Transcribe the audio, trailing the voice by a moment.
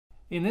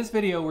In this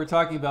video, we're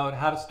talking about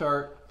how to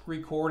start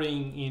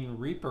recording in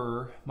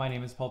Reaper. My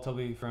name is Paul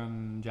Tobey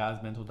from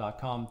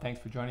jazzmental.com. Thanks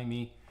for joining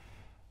me.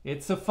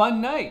 It's a fun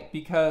night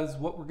because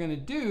what we're going to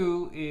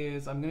do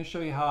is I'm going to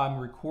show you how I'm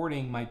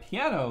recording my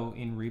piano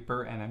in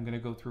Reaper, and I'm going to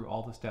go through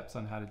all the steps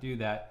on how to do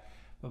that.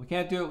 But we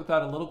can't do it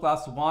without a little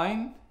glass of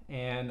wine,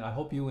 and I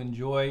hope you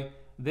enjoy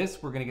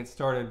this. We're going to get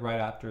started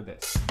right after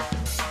this.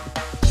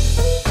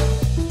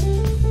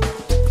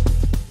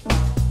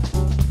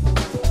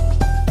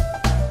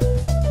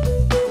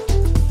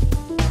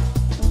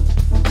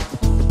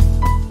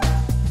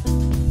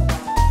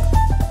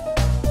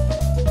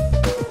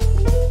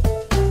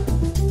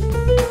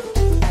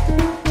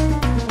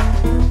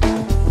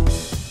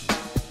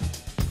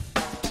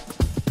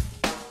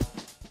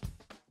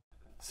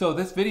 So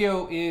this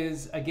video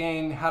is,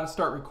 again, how to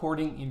start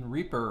recording in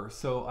Reaper.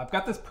 So I've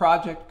got this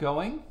project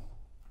going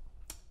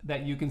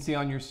that you can see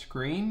on your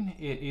screen.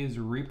 It is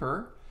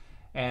Reaper,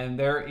 and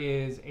there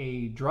is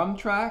a drum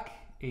track,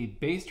 a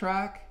bass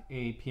track,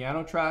 a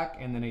piano track,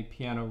 and then a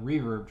piano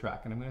reverb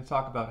track. And I'm going to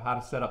talk about how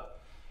to set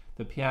up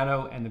the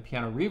piano and the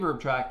piano reverb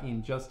track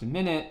in just a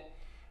minute.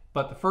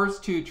 But the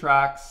first two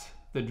tracks,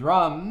 the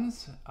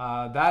drums,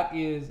 that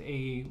is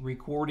a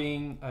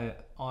recording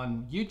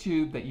on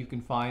YouTube that you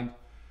can find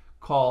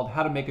called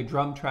How to Make a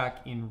Drum Track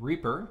in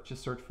Reaper.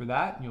 Just search for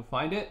that and you'll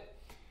find it.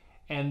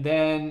 And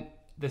then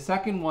the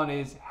second one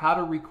is how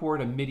to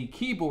record a Midi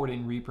keyboard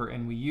in Reaper,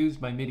 and we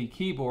used my Midi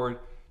keyboard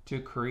to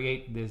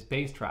create this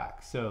bass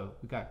track. So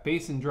we got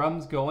bass and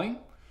drums going,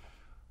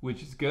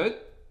 which is good.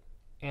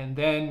 And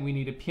then we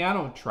need a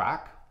piano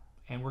track,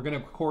 and we're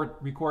going to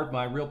record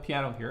my real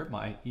piano here,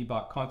 my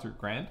Ebach Concert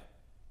Grand.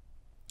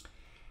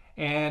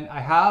 And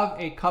I have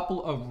a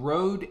couple of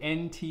Rode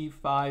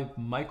NT5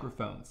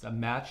 microphones, a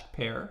matched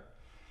pair.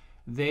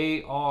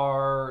 They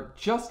are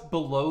just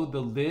below the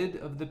lid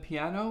of the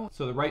piano.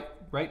 So the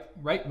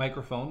right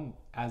microphone,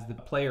 as the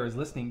player is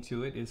listening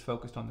to it, is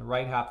focused on the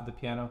right half of the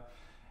piano,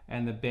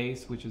 and the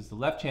bass, which is the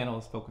left channel,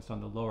 is focused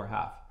on the lower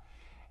half.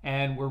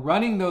 And we're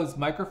running those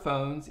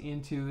microphones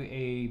into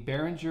a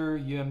Behringer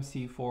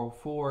UMC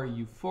 404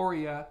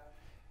 Euphoria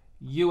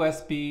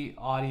USB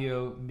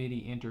audio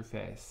MIDI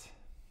interface.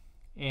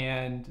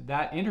 And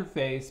that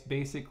interface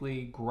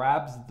basically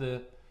grabs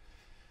the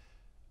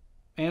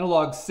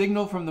analog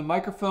signal from the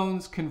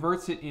microphones,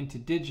 converts it into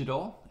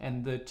digital,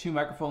 and the two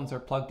microphones are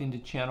plugged into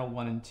channel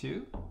 1 and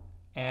 2,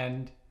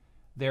 and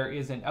there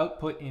is an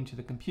output into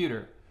the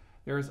computer.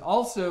 There is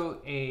also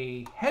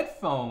a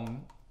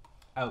headphone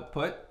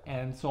output,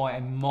 and so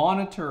I'm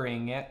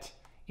monitoring it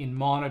in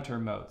monitor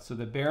mode. So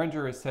the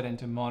Behringer is set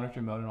into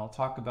monitor mode, and I'll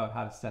talk about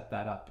how to set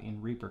that up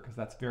in Reaper because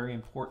that's very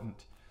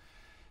important.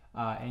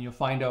 And you'll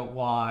find out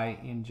why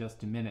in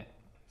just a minute.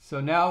 So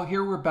now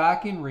here we're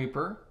back in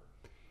Reaper.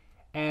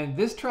 And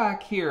this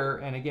track here,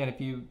 and again,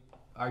 if you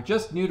are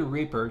just new to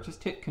Reaper,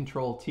 just hit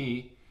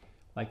Control-T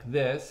like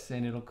this,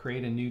 and it'll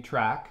create a new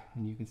track.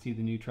 And you can see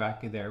the new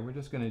track there. We're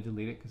just going to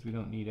delete it because we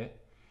don't need it.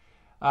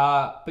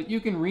 But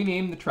you can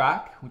rename the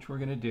track, which we're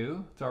going to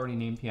do. It's already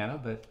named piano,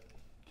 but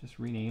just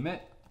rename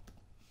it.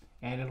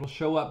 And it'll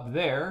show up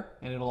there,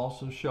 and it'll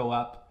also show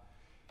up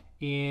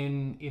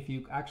in, if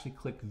you actually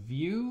click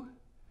View,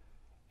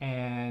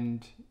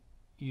 and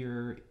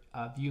your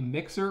View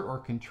Mixer or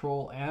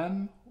Control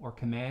M or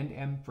Command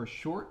M for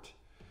short,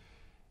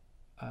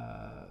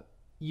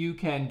 you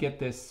can get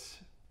this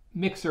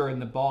mixer in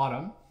the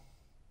bottom,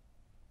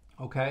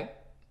 okay?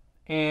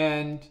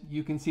 And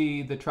you can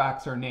see the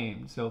tracks are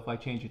named. So if I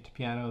change it to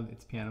piano,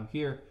 it's piano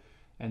here,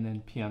 and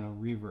then piano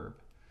reverb.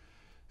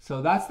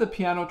 So that's the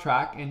piano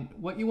track, and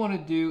what you want to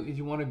do is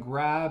you want to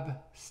grab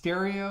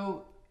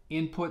stereo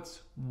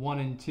inputs 1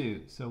 and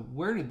 2. So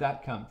where did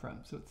that come from?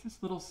 So it's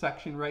this little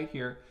section right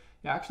here.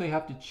 You actually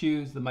have to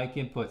choose the mic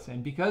inputs,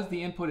 and because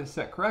the input is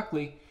set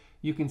correctly,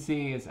 you can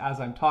see as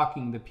I'm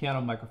talking, the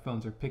piano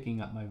microphones are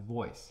picking up my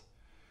voice.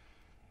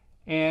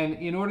 And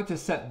in order to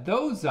set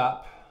those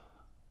up,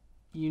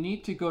 you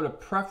need to go to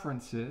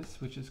Preferences,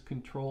 which is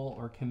Control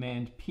or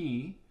Command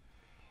P,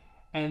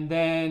 and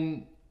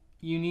then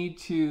you need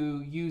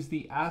to use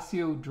the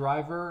ASIO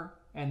driver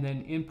and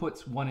then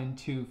inputs 1 and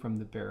 2 from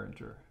the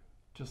Behringer.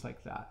 Just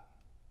like that.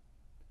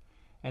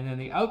 And then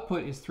the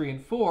output is 3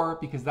 and 4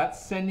 because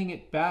that's sending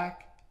it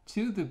back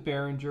to the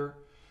Behringer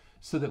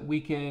so that we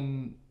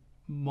can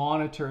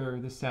monitor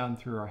the sound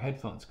through our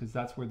headphones, because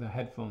that's where the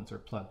headphones are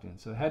plugged in.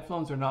 So the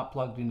headphones are not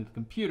plugged into the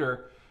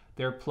computer,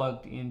 they're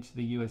plugged into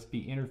the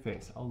USB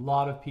interface. A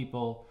lot of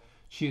people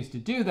choose to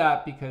do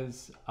that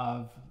because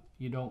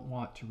you don't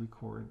want to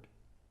record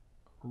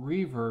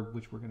reverb,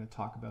 which we're going to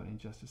talk about in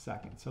just a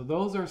second. So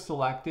those are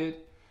selected.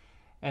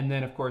 And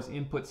then, of course,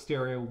 input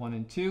stereo 1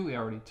 and 2. We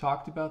already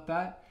talked about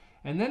that.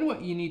 And then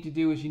what you need to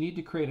do is you need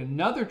to create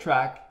another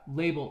track,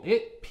 label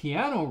it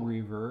piano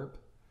reverb,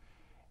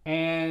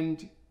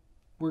 and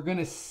we're going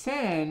to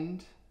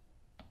send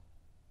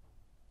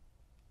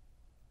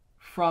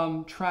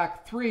from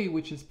track 3,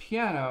 which is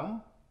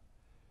piano,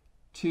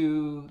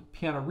 to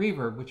piano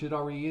reverb, which it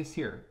already is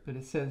here. But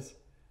it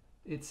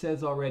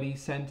says already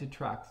send to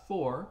track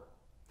 4.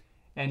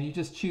 And you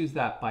just choose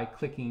that by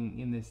clicking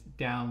in this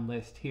down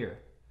list here.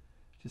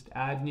 Just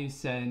add new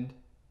send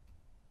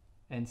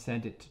and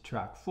send it to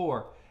track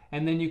 4.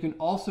 And then you can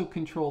also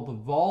control the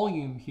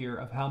volume here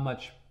of how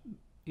much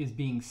is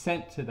being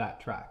sent to that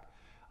track.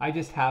 I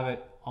just have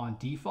it on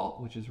default,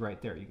 which is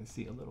right there. You can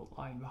see a little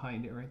line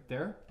behind it right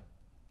there.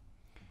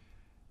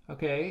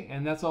 Okay,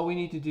 and that's all we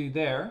need to do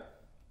there.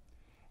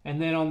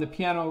 And then on the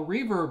piano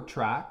reverb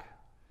track,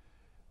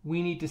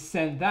 we need to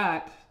send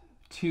that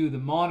to the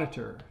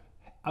monitor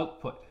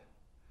output.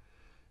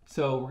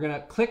 So we're going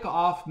to click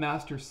off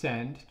master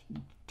send.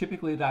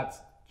 Typically that's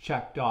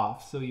checked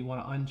off, so you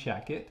want to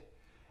uncheck it.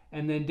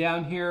 And then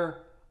down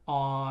here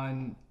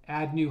on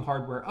add new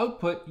hardware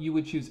output, you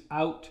would choose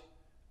out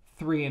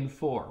 3 and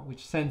 4,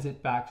 which sends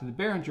it back to the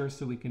Behringer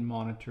so we can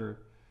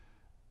monitor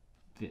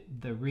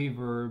the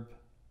reverb.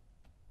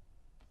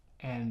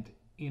 And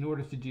in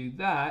order to do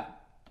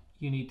that,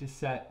 you need to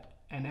set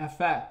an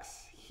FX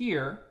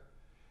here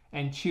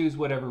and choose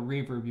whatever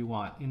reverb you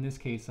want. In this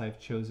case, I've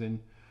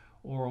chosen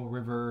Aural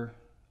River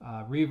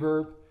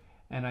reverb,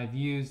 and I've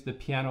used the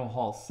piano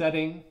hall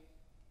setting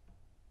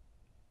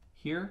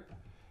here.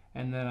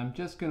 And then I'm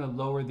just going to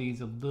lower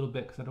these a little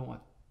bit because I don't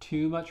want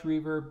too much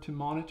reverb to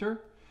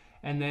monitor.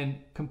 And then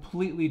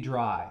completely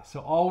dry. So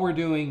all we're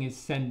doing is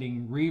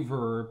sending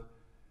reverb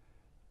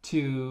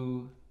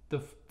to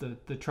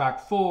the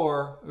track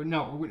 4. Or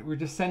no, we're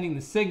just sending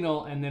the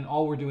signal, and then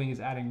all we're doing is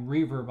adding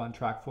reverb on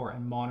track 4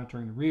 and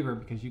monitoring the reverb,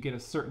 because you get a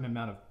certain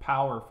amount of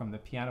power from the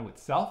piano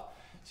itself.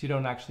 So you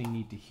don't actually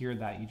need to hear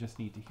that. You just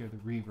need to hear the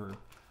reverb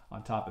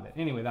on top of it.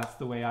 Anyway, that's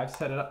the way I've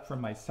set it up for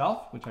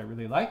myself, which I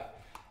really like.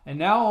 And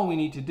now all we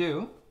need to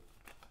do,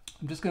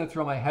 I'm just going to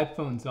throw my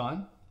headphones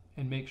on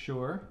and make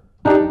sure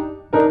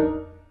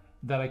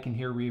that I can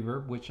hear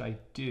reverb, which I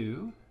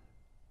do.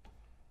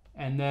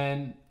 And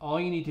then all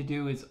you need to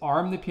do is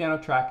arm the piano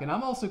track, and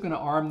I'm also going to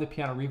arm the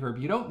piano reverb.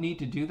 You don't need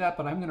to do that,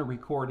 but I'm going to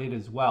record it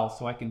as well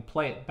so I can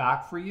play it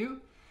back for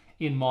you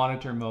in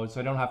monitor mode, so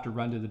I don't have to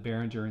run to the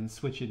Behringer and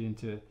switch it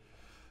into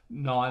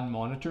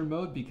non-monitor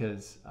mode,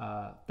 because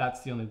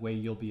that's the only way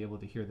you'll be able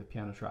to hear the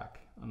piano track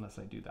unless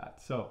I do that.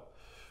 So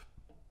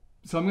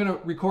I'm going to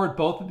record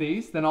both of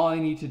these. Then all I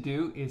need to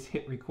do is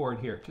hit record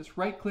here. Just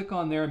right click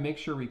on there and make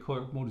sure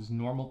record mode is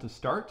normal to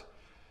start.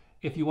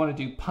 If you want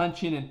to do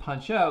punch in and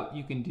punch out,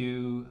 you can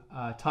do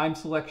time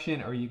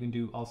selection, or you can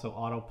do also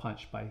auto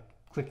punch by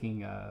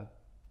clicking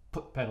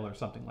put pedal or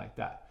something like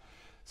that.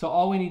 So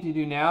all we need to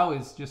do now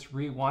is just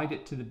rewind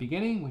it to the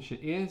beginning, which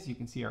it is. You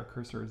can see our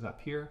cursor is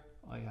up here.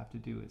 All you have to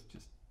do is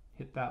just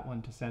hit that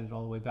one to send it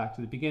all the way back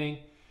to the beginning.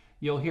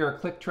 You'll hear a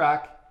click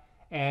track.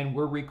 And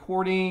we're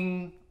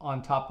recording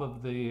on top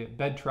of the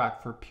bed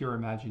track for Pure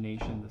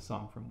Imagination, the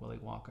song from Willy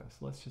Wonka.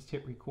 So let's just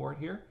hit record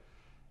here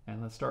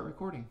and let's start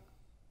recording.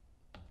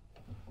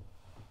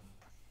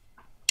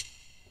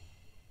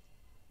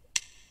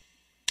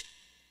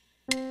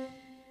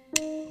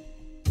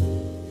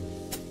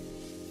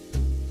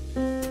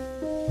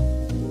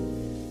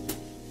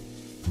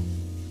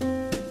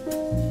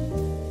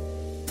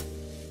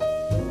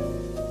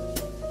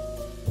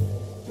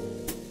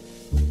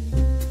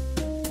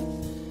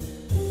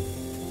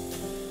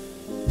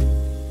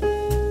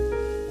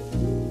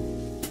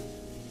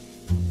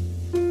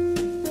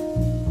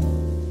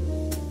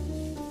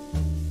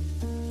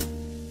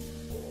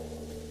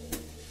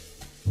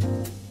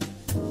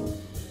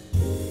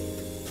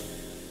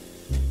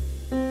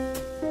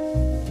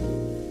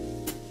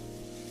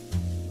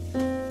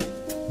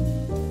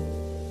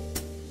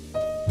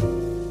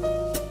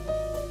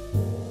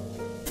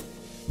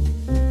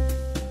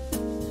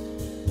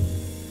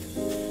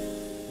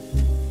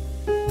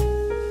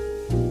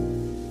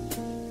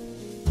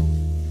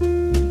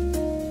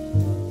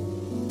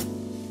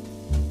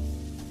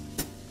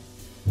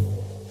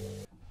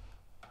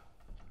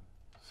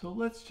 So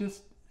let's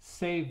just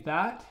save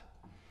that,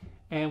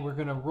 and we're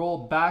going to roll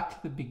back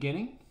to the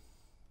beginning.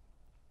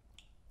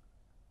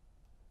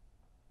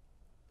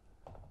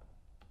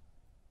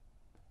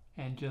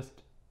 And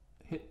just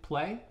hit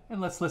play,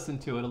 and let's listen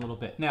to it a little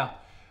bit. Now,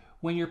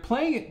 when you're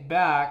playing it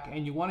back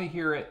and you want to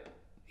hear it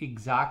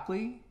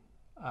exactly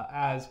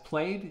as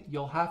played,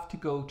 you'll have to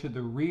go to the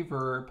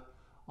reverb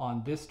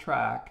on this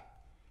track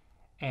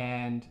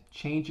and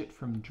change it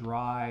from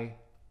dry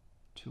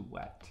to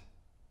wet,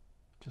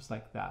 just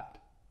like that.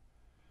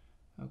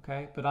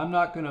 Okay, but I'm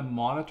not going to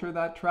monitor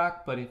that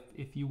track, but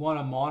if you want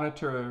to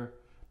monitor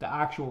the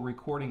actual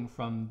recording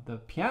from the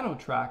piano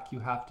track, you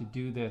have to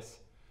do this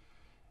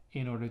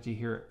in order to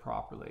hear it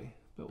properly.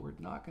 But we're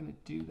not going to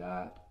do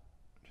that.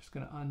 I'm just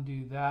going to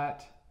undo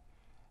that,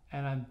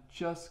 and I'm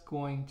just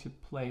going to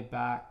play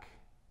back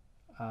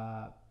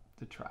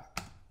the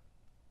track.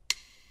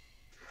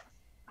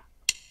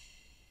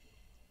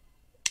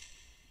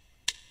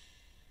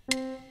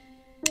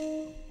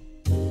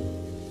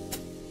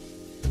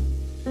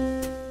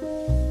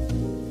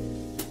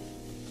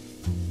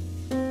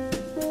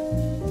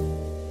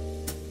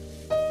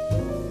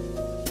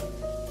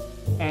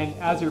 And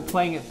as you're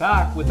playing it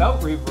back without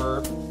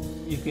reverb,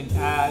 you can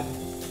add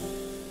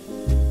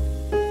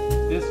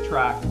this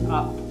track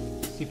up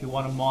just if you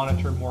want to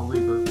monitor more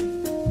reverb.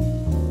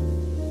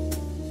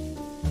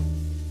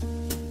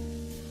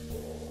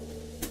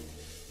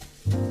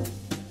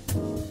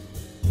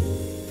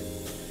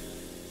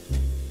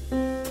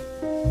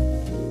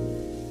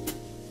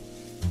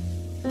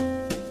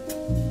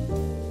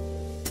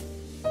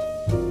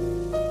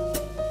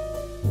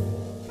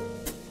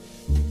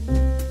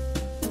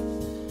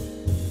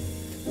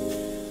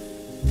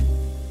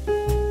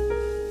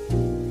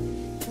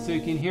 So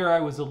you can hear I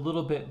was a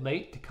little bit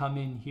late to come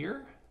in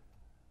here.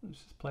 Let's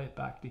just play it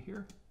back to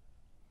here.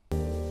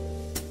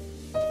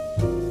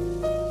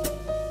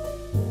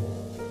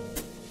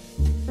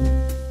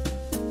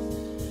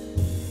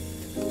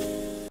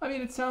 I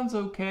mean, it sounds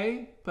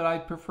okay, but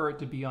I'd prefer it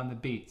to be on the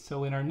beat.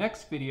 So in our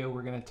next video,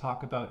 we're going to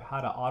talk about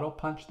how to auto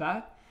punch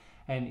that.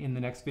 And in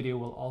the next video,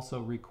 we'll also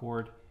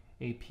record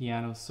a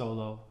piano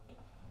solo.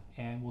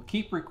 And we'll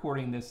keep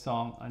recording this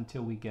song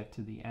until we get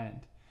to the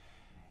end.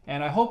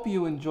 And I hope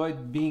you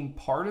enjoyed being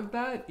part of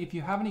that. If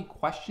you have any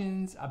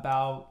questions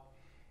about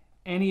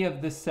any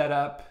of the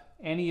setup,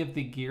 any of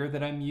the gear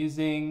that I'm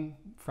using,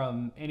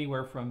 from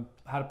anywhere from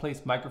how to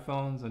place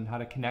microphones and how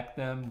to connect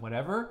them,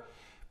 whatever,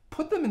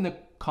 put them in the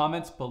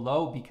comments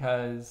below,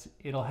 because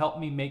it'll help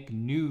me make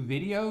new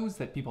videos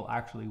that people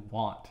actually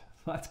want.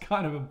 So that's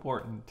kind of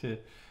important, to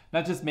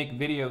not just make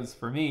videos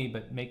for me,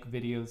 but make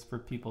videos for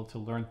people to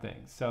learn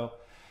things. So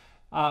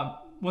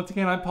once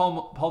again, I'm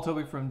Paul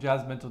Tobey from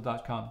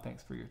jazzmental.com.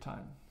 Thanks for your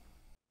time.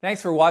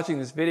 Thanks for watching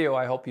this video.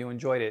 I hope you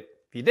enjoyed it.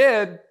 If you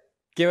did,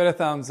 give it a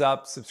thumbs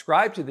up.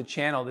 Subscribe to the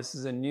channel. This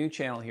is a new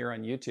channel here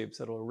on YouTube,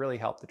 so it'll really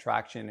help the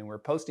traction. And we're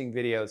posting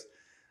videos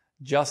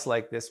just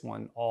like this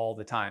one all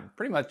the time,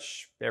 pretty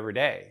much every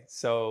day.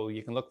 So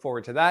you can look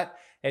forward to that.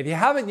 And if you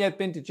haven't yet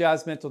been to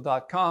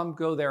jazzmental.com,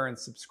 go there and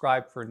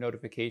subscribe for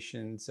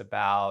notifications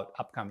about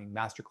upcoming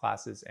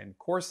masterclasses and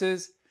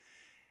courses.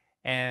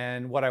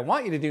 And what I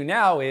want you to do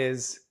now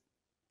is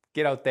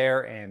get out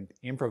there and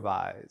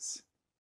improvise.